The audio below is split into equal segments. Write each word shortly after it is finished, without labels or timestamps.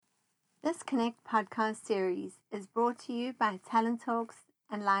This Connect podcast series is brought to you by Talent Talks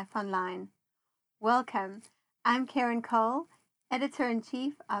and Life Online. Welcome. I'm Karen Cole,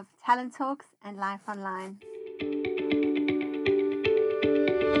 Editor-in-Chief of Talent Talks and Life Online.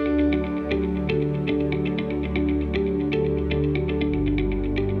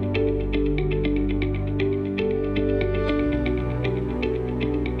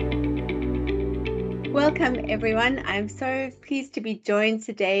 Welcome, everyone. I'm so pleased to be joined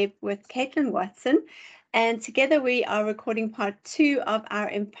today with Caitlin Watson, and together we are recording part 2 of our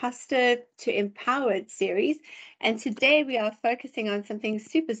Imposter to Empowered series. And today we are focusing on something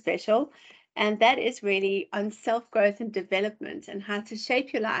super special, and that is really on self-growth and development and how to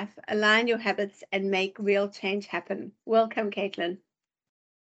shape your life, align your habits, and make real change happen. Welcome, Caitlin.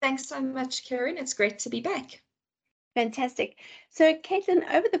 Thanks so much, Karen. It's great to be back. Fantastic. So, Caitlin,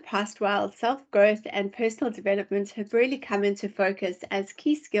 over the past while, self-growth and personal development have really come into focus as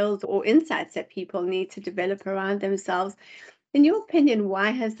key skills or insights that people need to develop around themselves. In your opinion,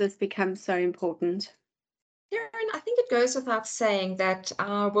 why has this become so important? Karen, I think it goes without saying that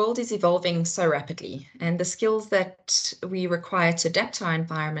our world is evolving so rapidly, and the skills that we require to adapt to our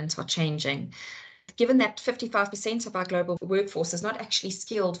environment are changing. Given that 55% of our global workforce is not actually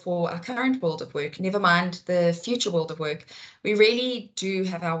skilled for our current world of work, never mind the future world of work, we really do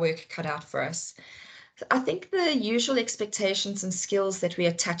have our work cut out for us. I think the usual expectations and skills that we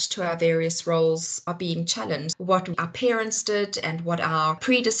attach to our various roles are being challenged. What our parents did and what our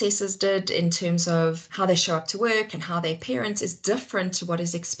predecessors did in terms of how they show up to work and how they parent is different to what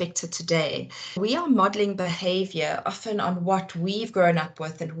is expected today. We are modeling behavior often on what we've grown up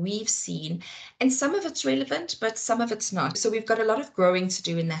with and we've seen, and some of it's relevant, but some of it's not. So we've got a lot of growing to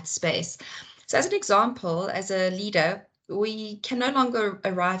do in that space. So as an example, as a leader, we can no longer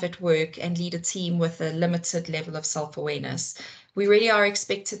arrive at work and lead a team with a limited level of self-awareness. We really are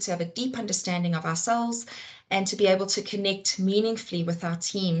expected to have a deep understanding of ourselves and to be able to connect meaningfully with our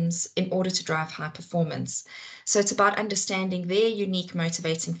teams in order to drive high performance. So it's about understanding their unique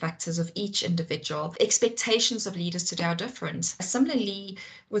motivating factors of each individual. Expectations of leaders today are different. Similarly,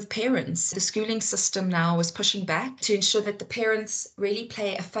 with parents, the schooling system now is pushing back to ensure that the parents really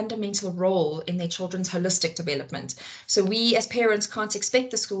play a fundamental role in their children's holistic development. So we as parents can't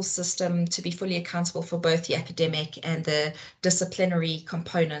expect the school system to be fully accountable for both the academic and the disciplinary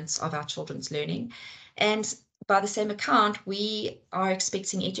components of our children's learning. And by the same account, we are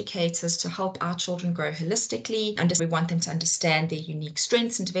expecting educators to help our children grow holistically, and we want them to understand their unique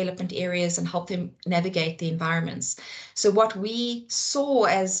strengths and development areas and help them navigate the environments. So what we saw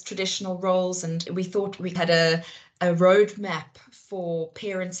as traditional roles, and we thought we had a roadmap for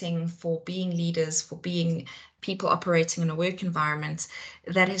parenting, for being leaders, for being people operating in a work environment,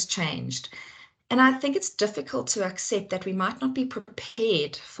 that has changed. And I think it's difficult to accept that we might not be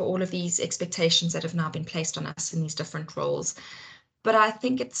prepared for all of these expectations that have now been placed on us in these different roles. But I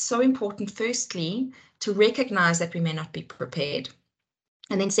think it's so important, firstly, to recognize that we may not be prepared.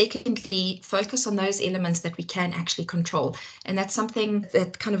 And then secondly, focus on those elements that we can actually control. And that's something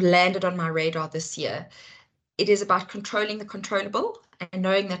that kind of landed on my radar this year. It is about controlling the controllable and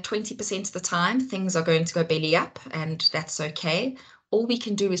knowing that 20% of the time things are going to go belly up, and that's okay. All we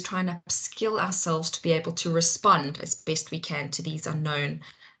can do is try and upskill ourselves to be able to respond as best we can to these unknown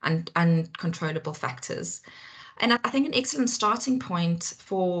and uncontrollable factors. And I think an excellent starting point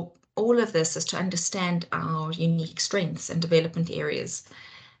for all of this is to understand our unique strengths and development areas.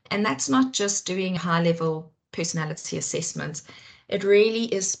 And that's not just doing high-level personality assessments. It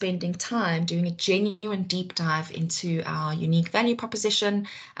really is spending time doing a genuine deep dive into our unique value proposition,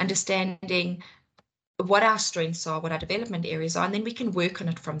 understanding what our strengths are, what our development areas are, and then we can work on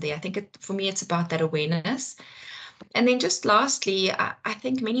it from there. I think for me, it's about that awareness. And then just lastly, I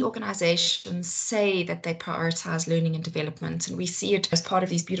think many organizations say that they prioritize learning and development, and we see it as part of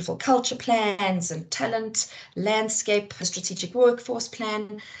these beautiful culture plans and talent landscape, strategic workforce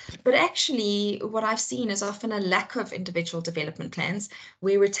plan. But actually, what I've seen is often a lack of individual development plans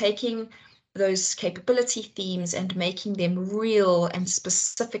where we're taking those capability themes and making them real and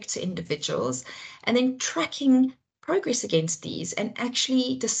specific to individuals, and then tracking progress against these and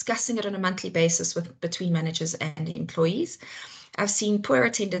actually discussing it on a monthly basis between managers and employees. I've seen poor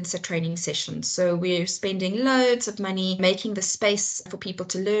attendance at training sessions. So we're spending loads of money making the space for people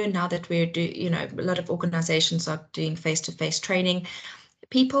to learn now that a lot of organizations are doing face-to-face training.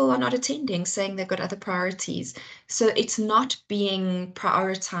 People are not attending, saying they've got other priorities. So it's not being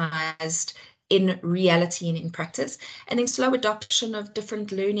prioritized in reality and in practice. And then slow adoption of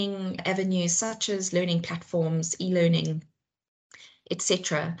different learning avenues, such as learning platforms, e-learning,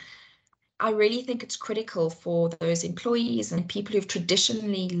 etc. I really think it's critical for those employees and people who've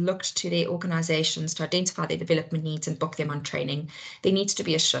traditionally looked to their organizations to identify their development needs and book them on training. There needs to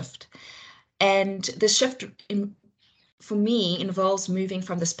be a shift. And the shift for me involves moving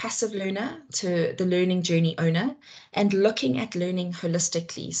from this passive learner to the learning journey owner and looking at learning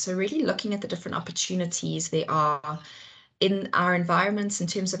holistically. So really looking at the different opportunities there are in our environments in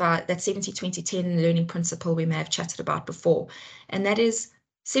terms of that 70-20-10 learning principle we may have chatted about before. And that is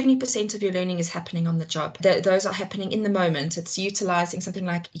 70% of your learning is happening on the job. Those are happening in the moment. It's utilizing something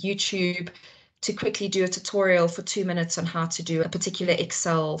like YouTube to quickly do a tutorial for 2 minutes on how to do a particular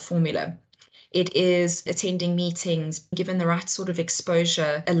Excel formula. It is attending meetings, given the right sort of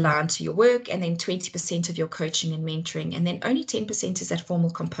exposure aligned to your work, and then 20% of your coaching and mentoring, and then only 10% is that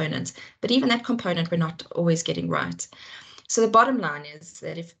formal component. But even that component we're not always getting right. So the bottom line is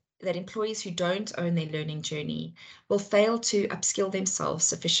that employees who don't own their learning journey will fail to upskill themselves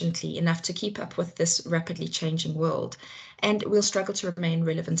sufficiently enough to keep up with this rapidly changing world, and will struggle to remain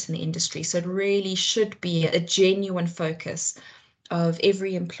relevant in the industry. So it really should be a genuine focus of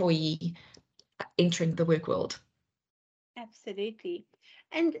every employee entering the work world. Absolutely.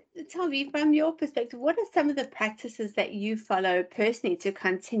 And tell me, from your perspective, what are some of the practices that you follow personally to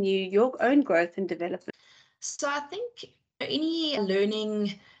continue your own growth and development? So I think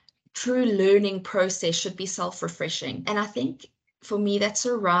any true learning process should be self-refreshing. And I think for me, that's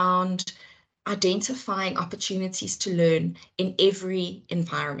around identifying opportunities to learn in every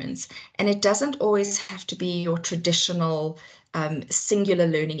environment. And it doesn't always have to be your traditional singular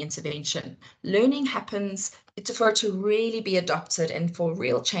learning intervention. Learning happens for it to really be adopted and for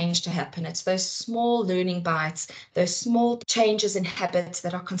real change to happen. It's those small learning bites, those small changes in habits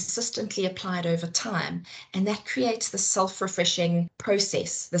that are consistently applied over time. And that creates the self-refreshing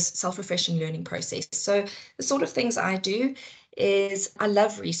process, this self-refreshing learning process. So the sort of things I do is I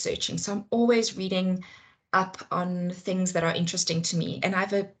love researching. So I'm always reading up on things that are interesting to me. And I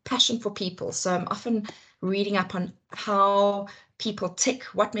have a passion for people. So I'm often reading up on how people tick,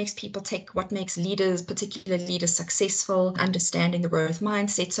 what makes people tick, what makes leaders, particular leaders, successful, understanding the growth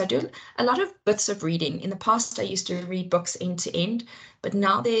mindset. So I do a lot of bits of reading. In the past, I used to read books end to end, but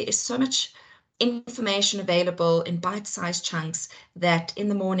now there is so much information available in bite-sized chunks that in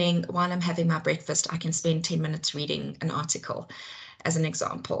the morning while I'm having my breakfast, I can spend 10 minutes reading an article. As an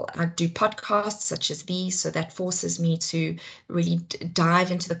example, I do podcasts such as these, so that forces me to really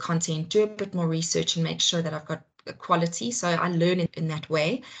dive into the content, do a bit more research and make sure that I've got quality. So I learn in that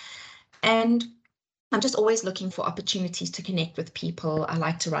way. And I'm just always looking for opportunities to connect with people. I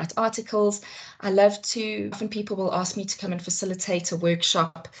like to write articles. Often people will ask me to come and facilitate a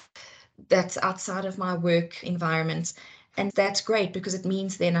workshop that's outside of my work environment. And that's great because it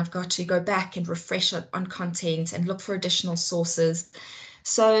means then I've got to go back and refresh on content and look for additional sources.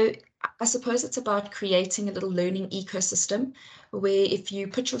 So I suppose it's about creating a little learning ecosystem where if you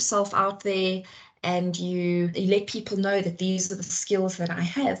put yourself out there and you let people know that these are the skills that I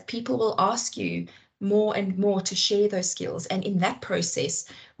have, people will ask you more and more to share those skills. And in that process,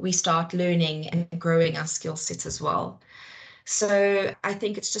 we start learning and growing our skill set as well. So I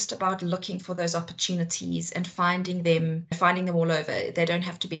think it's just about looking for those opportunities and finding them all over. They don't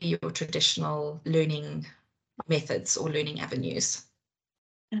have to be your traditional learning methods or learning avenues.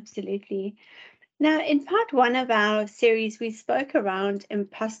 Absolutely. Now, in part one of our series, we spoke around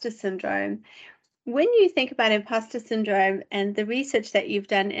imposter syndrome. When you think about imposter syndrome and the research that you've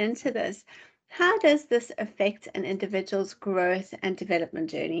done into this, how does this affect an individual's growth and development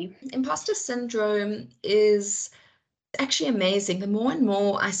journey? Imposter syndrome is actually amazing. The more and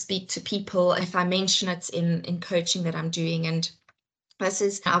more I speak to people, if I mention it in coaching that I'm doing, and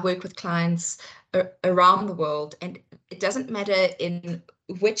I work with clients around the world, and it doesn't matter in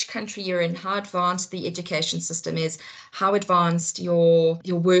which country you're in, how advanced the education system is, how advanced your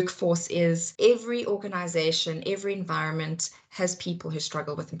workforce is. Every organization, every environment has people who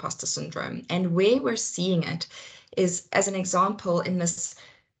struggle with imposter syndrome. And where we're seeing it is, as an example, in this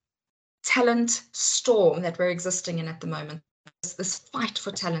talent storm that we're existing in at the moment, this fight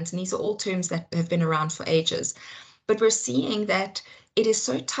for talent, and these are all terms that have been around for ages. But we're seeing that it is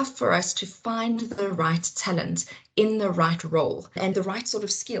so tough for us to find the right talent in the right role and the right sort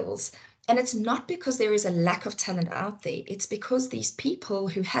of skills. And it's not because there is a lack of talent out there. It's because these people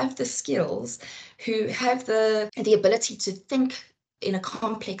who have the skills, who have the ability to think in a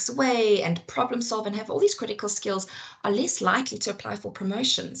complex way and problem solve and have all these critical skills are less likely to apply for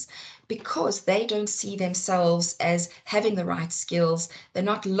promotions because they don't see themselves as having the right skills. They're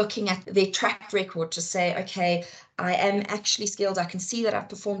not looking at their track record to say, okay, I am actually skilled. I can see that I've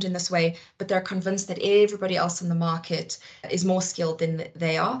performed in this way, but they're convinced that everybody else in the market is more skilled than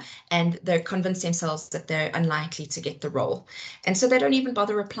they are. And they're convinced themselves that they're unlikely to get the role. And so they don't even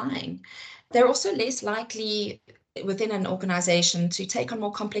bother applying. They're also less likely within an organization to take on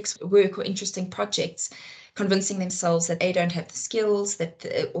more complex work or interesting projects, convincing themselves that they don't have the skills,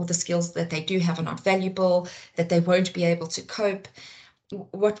 or the skills that they do have are not valuable, that they won't be able to cope.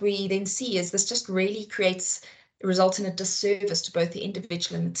 What we then see is this just really results in a disservice to both the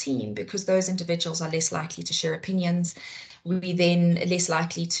individual and the team, because those individuals are less likely to share opinions. We then less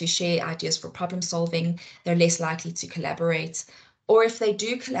likely to share ideas for problem solving. They're less likely to collaborate. Or if they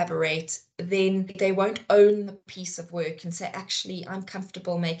do collaborate, then they won't own the piece of work and say, actually, I'm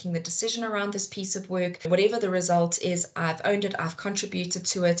comfortable making the decision around this piece of work. Whatever the result is, I've owned it, I've contributed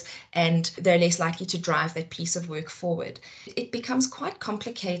to it, and they're less likely to drive that piece of work forward. It becomes quite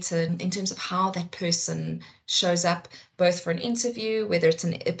complicated in terms of how that person shows up, both for an interview, whether it's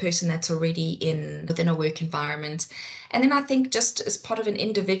a person that's already within a work environment. And then I think just as part of an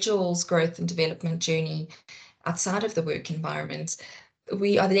individual's growth and development journey, outside of the work environment,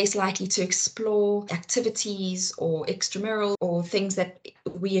 we are less likely to explore activities or extramural or things that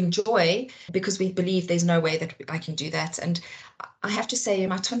we enjoy because we believe there's no way that I can do that. And I have to say,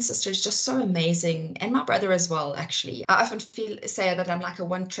 my twin sister is just so amazing, and my brother as well, actually. I often say that I'm like a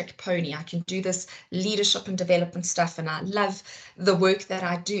one-trick pony. I can do this leadership and development stuff, and I love the work that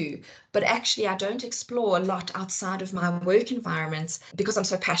I do. But actually, I don't explore a lot outside of my work environment because I'm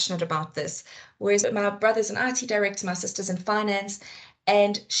so passionate about this. Whereas my brother's an IT director, my sister's in finance,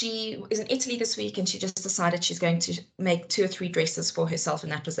 and she is in Italy this week, and she just decided she's going to make 2 or 3 dresses for herself,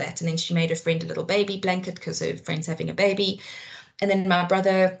 and that was that. And then she made her friend a little baby blanket because her friend's having a baby. And then my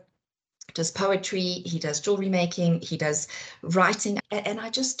brother does poetry, he does jewelry making, he does writing. And I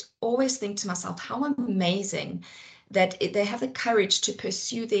just always think to myself, how amazing that they have the courage to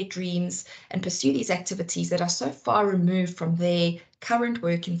pursue their dreams and pursue these activities that are so far removed from their current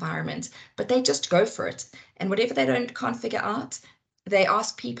work environment, but they just go for it. And whatever they can't figure out, they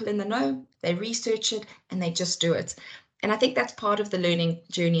ask people in the know, they research it, and they just do it. And I think that's part of the learning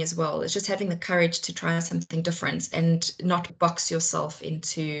journey as well, is just having the courage to try something different and not box yourself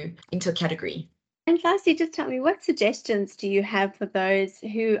into a category. And lastly, just tell me, what suggestions do you have for those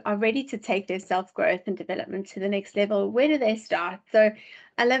who are ready to take their self-growth and development to the next level? Where do they start? So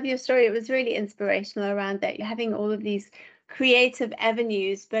I love your story. It was really inspirational around that. You're having all of these creative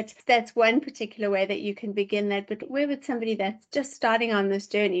avenues, but that's one particular way that you can begin that. But where would somebody that's just starting on this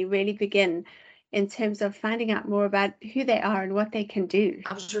journey really begin in terms of finding out more about who they are and what they can do?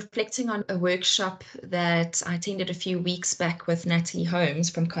 I was reflecting on a workshop that I attended a few weeks back with Natalie Holmes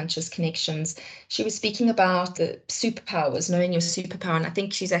from Conscious Connections. She was speaking about the superpowers, knowing your superpower, and I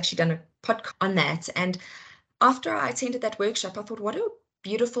think she's actually done a podcast on that. And after I attended that workshop, I thought, what a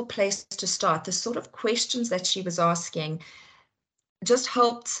beautiful place to start. The sort of questions that she was asking just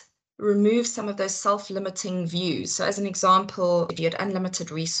helped remove some of those self-limiting views. So as an example, if you had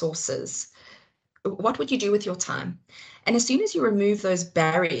unlimited resources, what would you do with your time? And as soon as you remove those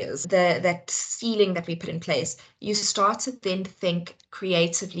barriers, that ceiling that we put in place, you start to then think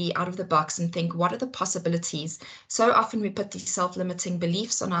creatively out of the box and think, what are the possibilities? So often we put these self-limiting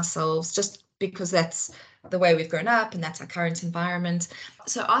beliefs on ourselves just because that's the way we've grown up and that's our current environment.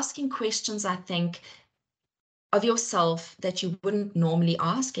 So asking questions, I think, of yourself that you wouldn't normally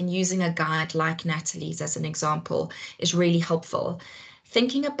ask, and using a guide like Natalie's as an example is really helpful.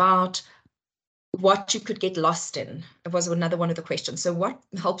 Thinking about what you could get lost in was another one of the questions. So what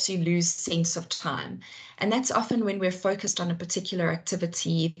helps you lose sense of time? And that's often when we're focused on a particular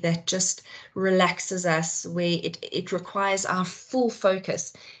activity that just relaxes us, where it requires our full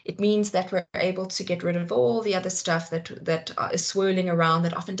focus. It means that we're able to get rid of all the other stuff that is swirling around,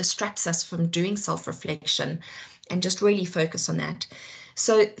 that often distracts us from doing self-reflection, and just really focus on that.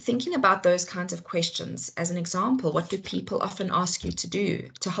 So thinking about those kinds of questions, as an example, what do people often ask you to do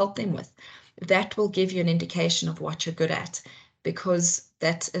to help them with? That will give you an indication of what you're good at, because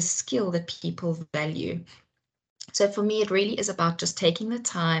that's a skill that people value. So for me, it really is about just taking the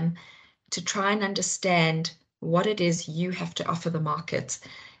time to try and understand what it is you have to offer the market,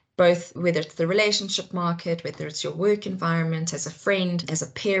 both whether it's the relationship market, whether it's your work environment, as a friend, as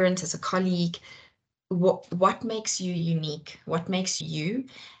a parent, as a colleague. What makes you unique? What makes you?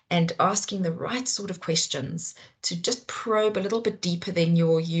 And asking the right sort of questions to just probe a little bit deeper than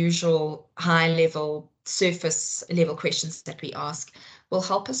your usual high level surface level questions that we ask will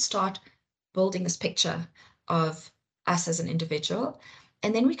help us start building this picture of us as an individual.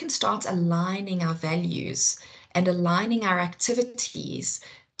 And then we can start aligning our values and aligning our activities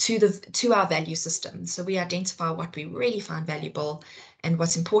to our value system. So we identify what we really find valuable and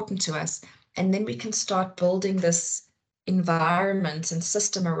what's important to us. And then we can start building this environment and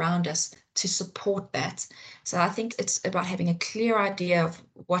system around us to support that. So I think it's about having a clear idea of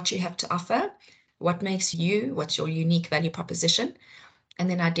what you have to offer, what makes you, what's your unique value proposition, and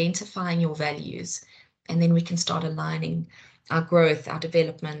then identifying your values. And then we can start aligning our growth, our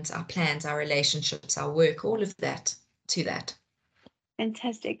development, our plans, our relationships, our work, all of that to that.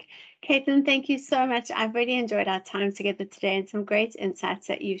 Fantastic. Caitlin, thank you so much. I've really enjoyed our time together today and some great insights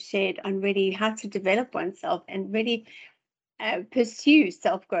that you've shared on really how to develop oneself and really pursue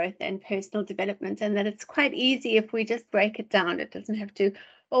self-growth and personal development, and that it's quite easy if we just break it down. It doesn't have to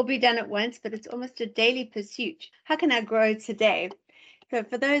all be done at once, but it's almost a daily pursuit. How can I grow today? So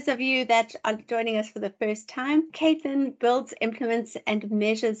for those of you that are joining us for the first time, Caitlin builds, implements, and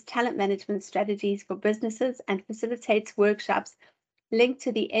measures talent management strategies for businesses and facilitates workshops linked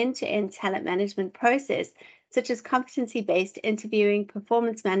to the end-to-end talent management process, such as competency-based interviewing,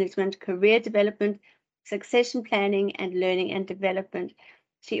 performance management, career development, succession planning, and learning and development.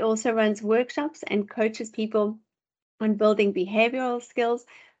 She also runs workshops and coaches people on building behavioral skills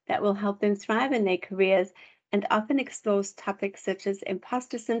that will help them thrive in their careers, and often explores topics such as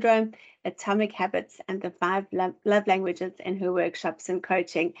imposter syndrome, atomic habits, and the 5 love languages in her workshops and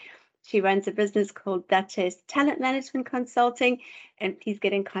coaching. She runs a business called Duchess Talent Management Consulting, and please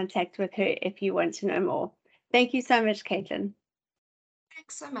get in contact with her if you want to know more. Thank you so much, Caitlin.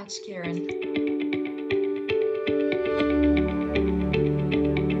 Thanks so much, Karen.